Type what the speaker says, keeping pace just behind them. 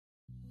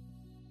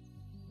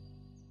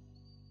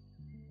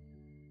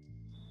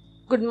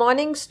Good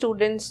morning,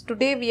 students.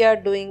 Today we are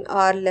doing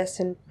our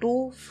lesson 2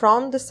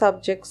 from the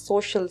subject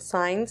Social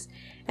Science,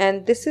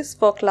 and this is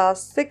for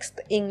class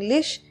 6th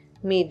English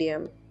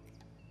medium.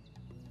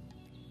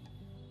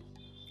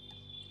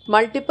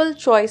 Multiple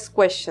choice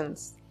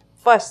questions.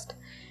 First,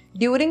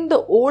 during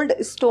the old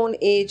Stone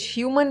Age,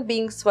 human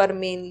beings were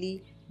mainly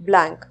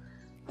blank.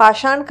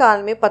 पाषाण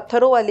काल में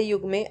पत्थरों वाले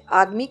युग में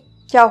आदमी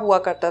क्या हुआ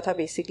करता था?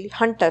 बेसिकली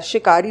हंटर,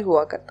 शिकारी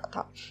हुआ करता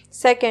था.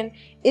 Second,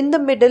 in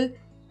the middle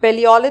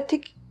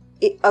Paleolithic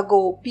ago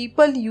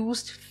people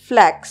used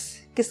flax.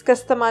 किसका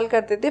इस्तेमाल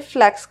करते थे?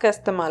 फ्लैक्स का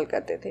इस्तेमाल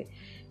करते थे.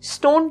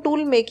 Stone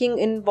tool making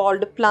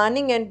involved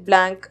planning and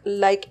blank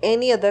like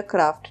any other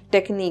craft.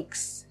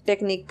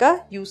 Technique का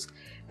यूज,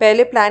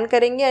 पहले प्लान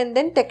करेंगे एंड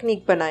देन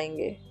टेक्निक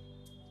बनाएंगे.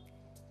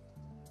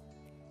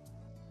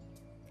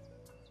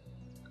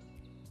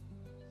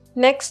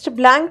 Next,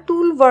 blank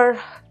tool were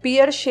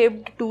pear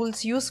shaped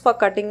tools use for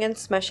cutting and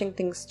smashing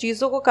things.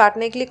 चीज़ों को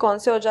काटने के लिए कौन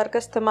से औजार का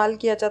इस्तेमाल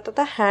किया जाता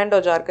था? हैंड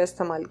औजार का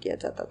इस्तेमाल किया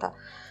जाता था.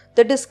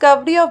 The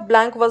discovery of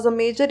blank was a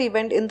major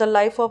event in the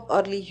life of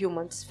early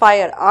humans.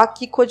 Fire, आग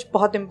की खोज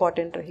बहुत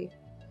इंपॉर्टेंट रही.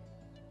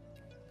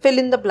 Fill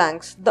in the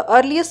blanks. The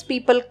earliest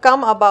people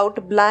come about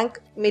blank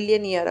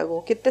million year ago.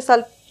 कितने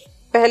साल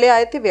पहले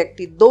आए थे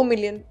व्यक्ति?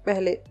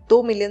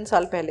 2 मिलियन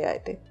साल पहले आए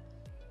थे.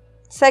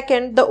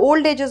 Second, the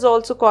old age is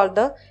also called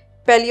the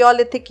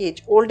Paleolithic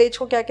age. Old age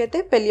को क्या कहते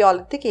हैं?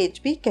 Paleolithic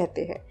age भी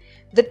कहते हैं.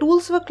 The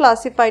tools were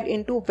classified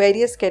into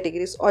various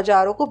categories.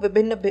 औजारों को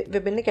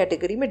विभिन्न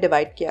कैटेगरी में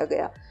डिवाइड किया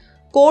गया.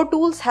 Core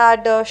tools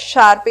had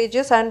sharp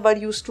edges and were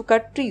used to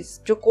cut trees.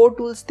 जो core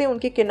tools थे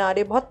उनके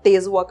किनारे बहुत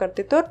तेज हुआ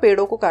करते थे और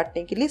पेड़ों को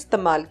काटने के लिए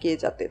इस्तेमाल किए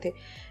जाते थे.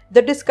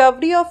 The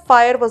discovery of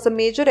fire was a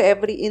major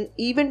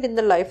event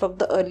in the life of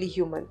the early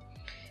human.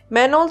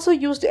 Men also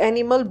used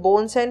animal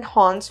bones and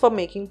horns for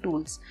making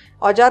tools.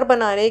 औजार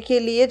बनाने के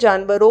लिए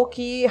जानवरों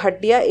की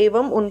हड्डियां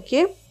एवं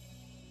उनके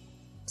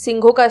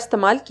सींगों का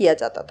इस्तेमाल किया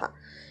जाता था.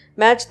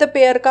 मैच द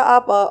पेयर का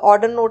आप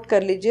ऑर्डर नोट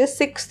कर लीजिए.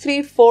 6,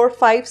 3, 4,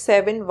 5,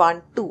 7,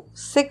 1, 2.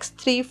 6,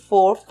 3,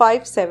 4,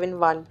 5, 7,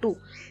 1, 2.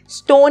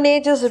 Stone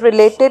Age is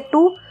related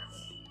to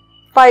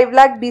 5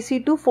 lakh BC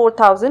to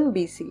 4000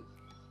 BC.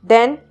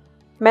 Then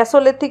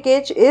Mesolithic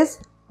Age is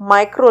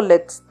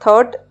microliths.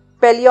 Third,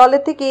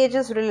 Paleolithic Age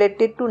is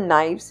related to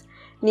knives.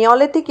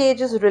 Neolithic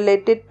Age is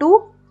related to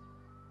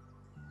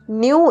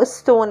New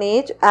Stone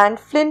Age,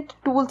 and flint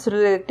tools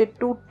related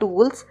to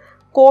tools,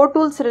 core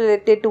tools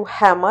related to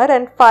hammer,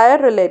 and fire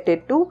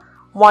related to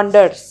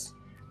wonders.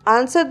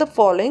 Answer the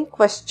following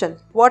question.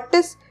 What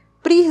is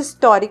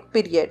prehistoric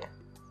period?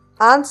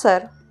 Answer: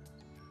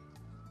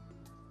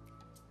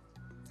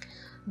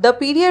 the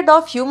period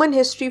of human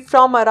history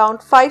from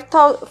around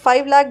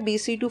 5 lakh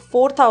BC to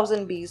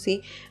 4000 BC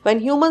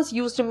when humans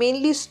used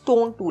mainly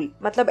stone tool.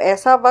 मतलब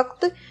ऐसा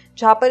वक्त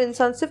जहाँ पर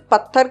इंसान सिर्फ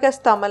पत्थर का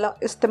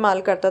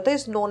इस्तेमाल करता था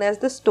is known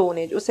as the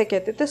Stone Age. उसे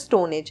कहते थे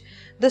Stone Age.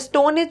 The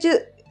Stone Age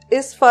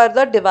is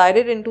further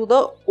divided into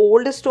the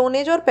Old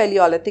Stone Age और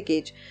Paleolithic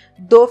Age.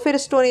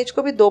 फिर Stone Age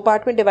को भी 2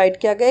 पार्ट में डिवाइड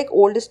किया गया, एक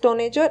Old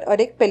Stone Age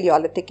और एक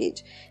Paleolithic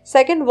Age.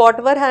 Second,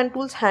 what were hand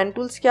tools? Hand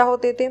tools क्या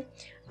होते थे?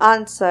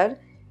 Answer: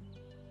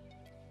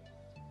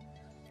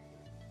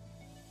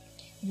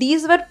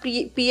 these were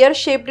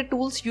pear-shaped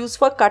tools used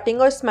for cutting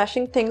or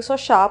smashing things or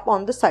sharp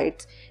on the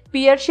sides.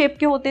 pear shape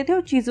के होते थे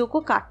और चीज़ों को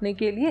काटने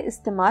के लिए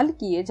इस्तेमाल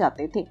किए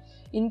जाते थे.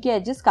 इनके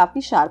एजेस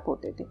काफ़ी शार्प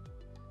होते थे.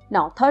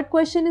 Now, third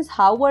question is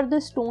how were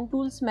the stone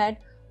tools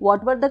made?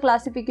 What were the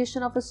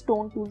classification of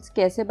stone tools?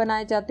 कैसे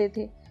बनाए जाते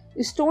थे?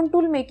 Stone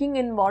tool making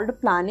involved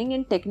planning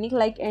and technique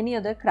like any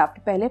other craft.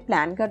 पहले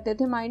प्लान करते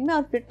थे माइंड में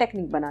और फिर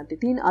टेक्निक बनाते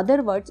थे. In other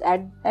words,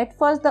 at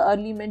first the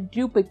early men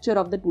drew picture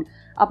of the tool.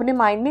 अपने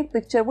माइंड में एक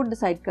पिक्चर वो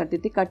डिसाइड करते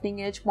थे, cutting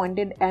edge,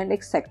 pointed and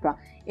etcetera,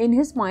 in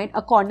his mind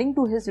according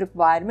to his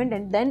requirement,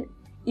 and then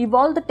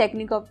evolve the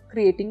technique of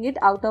creating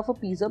it out of a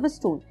piece of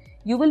stone.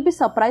 You will be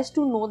surprised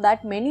to know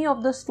that many of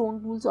the stone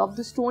tools of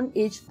the Stone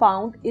Age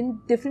found in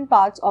different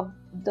parts of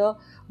the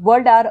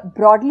world are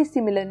broadly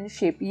similar in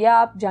shape. यह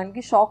आप जान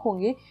के shock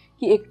होंगे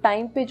कि एक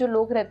time पे जो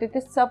लोग रहते थे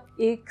सब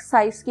एक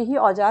साइज के ही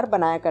औजार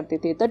बनाया करते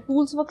थे. The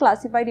tools were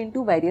classified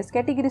into various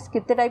categories.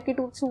 कितने टाइप के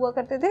टूल्स हुआ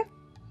करते थे?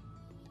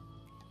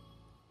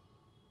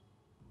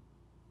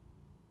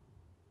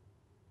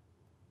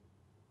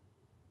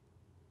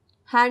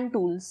 Hand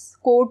tools,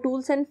 core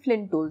tools and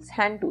flint tools.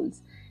 Hand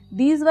tools.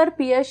 These were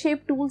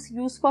pear-shaped tools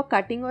used for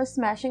cutting or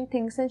smashing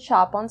things and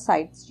sharp on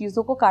sides.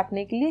 चीज़ों को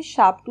काटने के लिए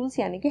sharp tools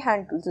यानी कि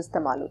hand tools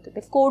इस्तेमाल होते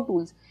थे. Core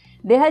tools.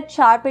 They had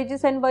sharp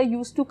edges and were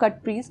used to cut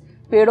trees.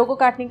 पेड़ों को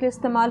काटने के लिए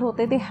इस्तेमाल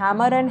होते थे.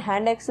 Hammer and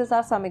hand axes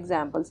are some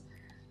examples.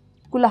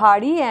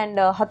 कुल्हाड़ी and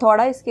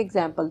हथौड़ा इसके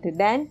example थे.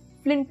 Then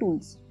flint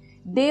tools.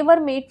 They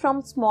were made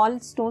from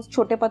small stones.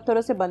 छोटे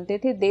पत्थरों से बनते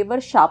थे. They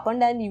were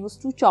sharpened and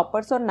used to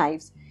choppers or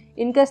knives.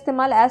 इनका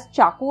इस्तेमाल एज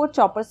चाकू और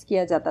चॉपर्स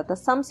किया जाता था.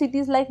 सम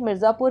cities like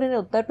Mirzapur in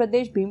Uttar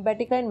Pradesh,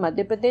 Bhimbetka in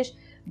Madhya Pradesh,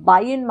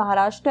 by in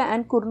Maharashtra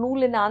and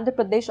Kurnool in Andhra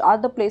Pradesh are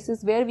the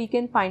places where we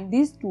can find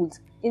these tools.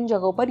 इन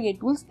जगहों पर ये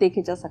टूल्स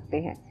देखे जा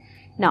सकते हैं.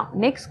 Now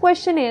next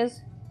question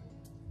is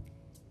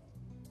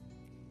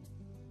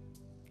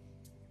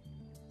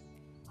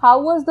How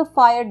was the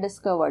fire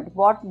discovered?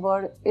 What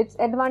were its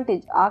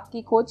advantage? आग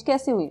की खोज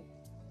कैसे हुई?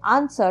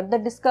 Answer: the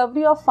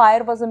discovery of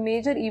fire was a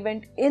major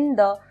event in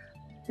the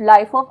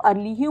life of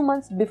early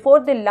humans. Before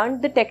they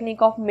learned the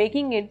technique of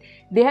making it,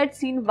 they had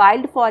seen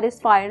wild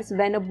forest fires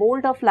when a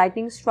bolt of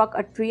lightning struck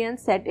a tree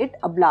and set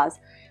it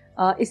ablaze.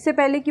 इससे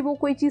पहले कि वो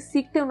कोई चीज़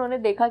सीखते उन्होंने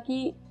देखा कि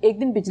एक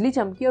दिन बिजली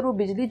चमकी और वो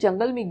बिजली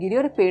जंगल में गिरी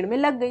और पेड़ में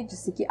लग गई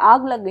जिससे कि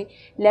आग लग गई.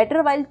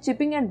 Letter while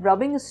chipping and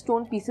rubbing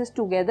stone pieces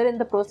together in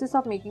the process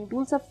of making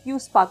tools, a few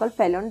sparkle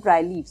fell on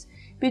dry leaves.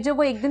 फिर जब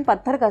वो एक दिन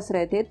पत्थर कस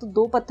रहे थे तो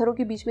दो पत्थरों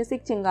के बीच में से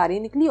एक चिंगारी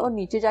निकली और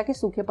नीचे जाके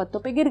सूखे पत्तों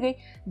पे गिर गई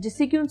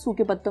जिससे कि उन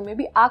सूखे पत्तों में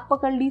भी आग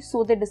पकड़ ली.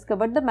 सो दे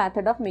discovered the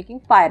method of making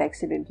fire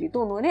accidentally.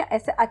 तो उन्होंने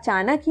ऐसे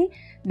अचानक ही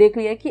देख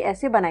लिया कि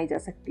ऐसे बनाई जा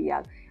सकती है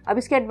आग. अब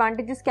इसके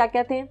एडवांटेजेस क्या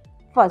क्या थे?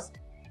 First,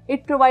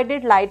 it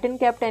provided light and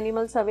kept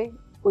animals away.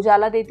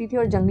 उजाला देती थी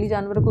और जंगली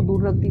जानवरों को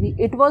दूर रखती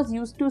थी. It was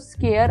use to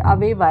square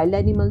away wild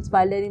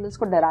animals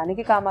को डराने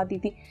के काम आती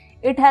थी.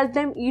 It help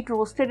them eat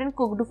roasted and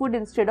cooked food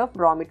instead of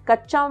raw meat.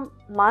 कच्चा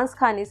मांस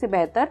खाने से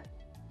बेहतर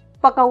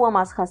पका हुआ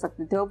मांस खा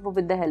सकते थे वो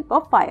with the help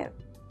of fire.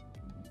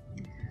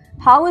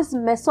 How is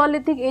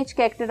Mesolithic as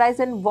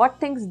characterised and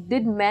what things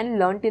did man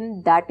learn in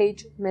that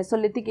as?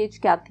 Mesolithic as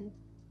क्या थी?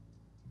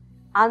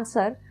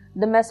 Answer: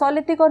 The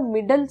Mesolithic or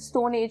Middle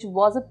Stone Age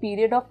was a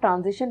period of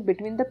transition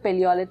between the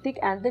Paleolithic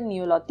and the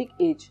Neolithic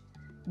Age.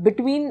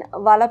 Between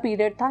वाला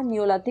period था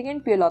Neolithic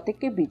and Paleolithic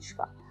के बीच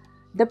का.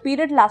 The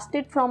period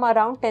lasted from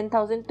around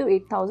 10,000 to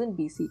 8,000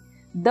 BC.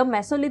 The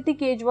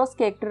Mesolithic Age was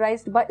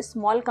characterized by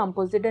small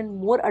composite and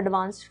more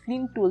advanced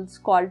flint tools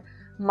called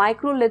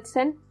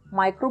microliths and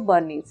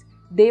microburnies.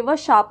 They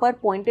were sharper,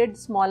 pointed,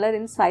 smaller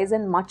in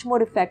size and much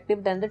more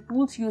effective than the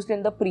tools used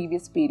in the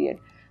previous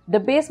period. The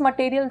base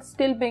material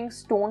still being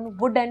stone,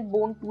 wood and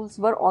bone tools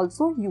were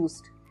also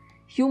used.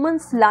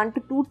 Humans learned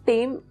to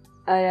tame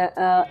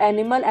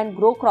animal and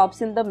grow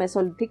crops in the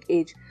Mesolithic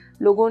age.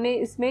 लोगों ने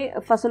इसमें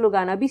फसल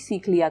उगाना भी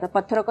सीख लिया था.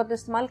 पत्थरों का तो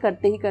इस्तेमाल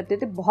करते ही करते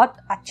थे बहुत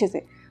अच्छे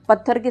से.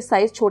 पत्थर के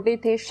साइज छोटे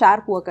थे,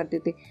 शार्प हुआ करते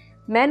थे.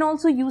 Man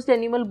also used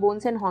animal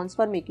bones and horns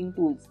for making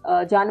tools.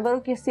 जानवरों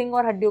के सिंग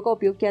और हड्डियों का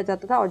उपयोग किया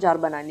जाता था औजार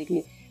बनाने के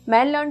लिए.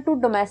 Man learn to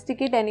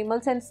domesticate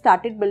animals and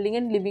started building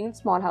and living in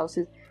small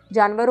houses.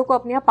 जानवरों को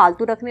अपने यहाँ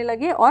पालतू रखने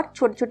लगे और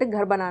छोटे छोटे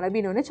घर बनाना भी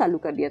इन्होंने चालू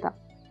कर दिया था.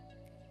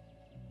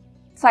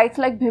 Sites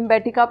like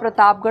Bhimbetka,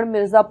 Pratapgarh,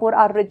 Mirzapur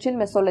are rich in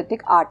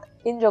Mesolithic art.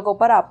 इन जगहों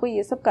पर आपको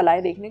ये सब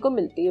कलाएं देखने को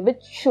मिलती है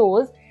which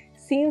shows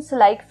scenes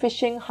like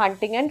fishing,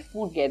 hunting and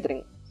food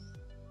gathering.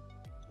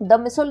 The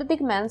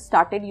Mesolithic man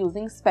started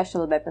using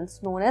special weapons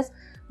known as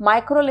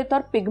microlith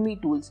और pygmy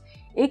tools.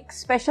 एक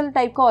स्पेशल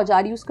टाइप का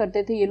औजार यूज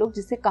करते थे ये लोग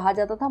जिसे कहा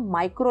जाता था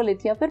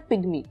माइक्रोलिथ या फिर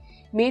पिग्मी.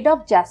 मेड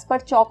ऑफ जैस्पर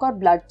चौक और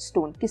ब्लड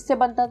स्टोन. किससे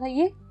बनता था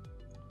ये?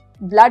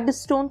 ब्लड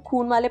स्टोन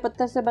खून वाले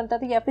पत्थर से बनता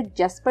था या फिर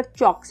जैस्पर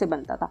चौक से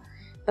बनता था.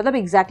 मतलब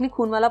एग्जैक्टली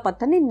खून वाला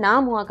पत्थर नहीं,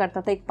 नाम हुआ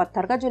करता था एक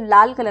पत्थर का जो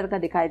लाल कलर का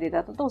दिखाई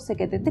देता था तो उससे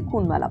कहते थे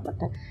खून वाला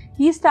पत्थर.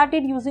 He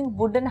started using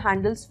wooden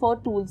handles for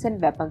tools and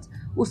weapons.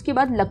 उसके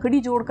बाद लकड़ी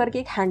जोड़ करके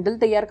एक हैंडल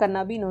तैयार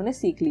करना भी इन्होंने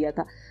सीख लिया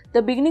था.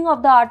 The beginning of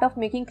the art of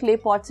making clay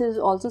pots is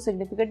also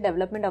significant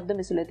development of the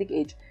Mesolithic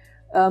as.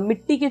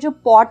 मिट्टी के जो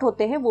पॉट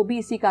होते हैं वो भी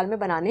इसी काल में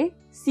बनाने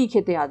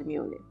सीखे थे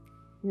आदमियों ने.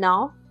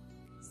 Now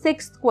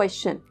 6th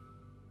question.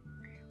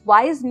 Why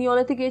is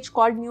Neolithic age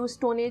called New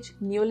Stone Age?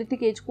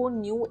 Neolithic age को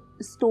New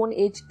Stone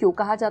Age क्यों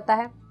कहा जाता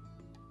है?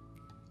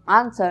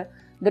 Answer: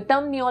 The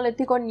term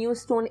Neolithic or New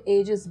Stone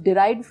Age is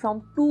derived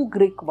from two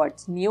Greek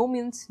words. Neo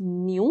means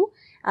new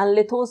and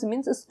lithos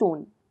means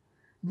stone.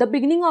 The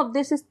beginning of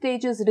this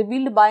stage is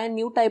revealed by a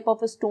new type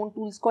of stone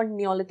tools called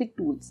Neolithic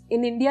tools.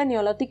 In India,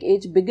 Neolithic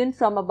age began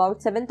from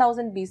about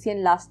 7000 BC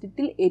and lasted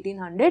till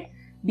 1800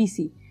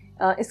 BC.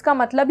 इसका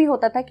मतलब ही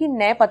होता था कि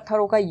नए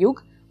पत्थरों का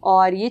युग,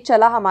 और ये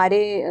चला हमारे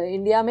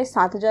इंडिया में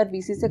 7000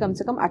 BC से कम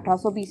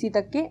 1800 BC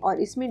तक के. और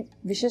इसमें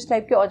विशेष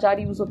टाइप के औजार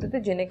यूज होते थे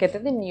जिन्हें कहते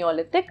थे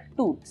नियोलिथिक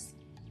टूल्स.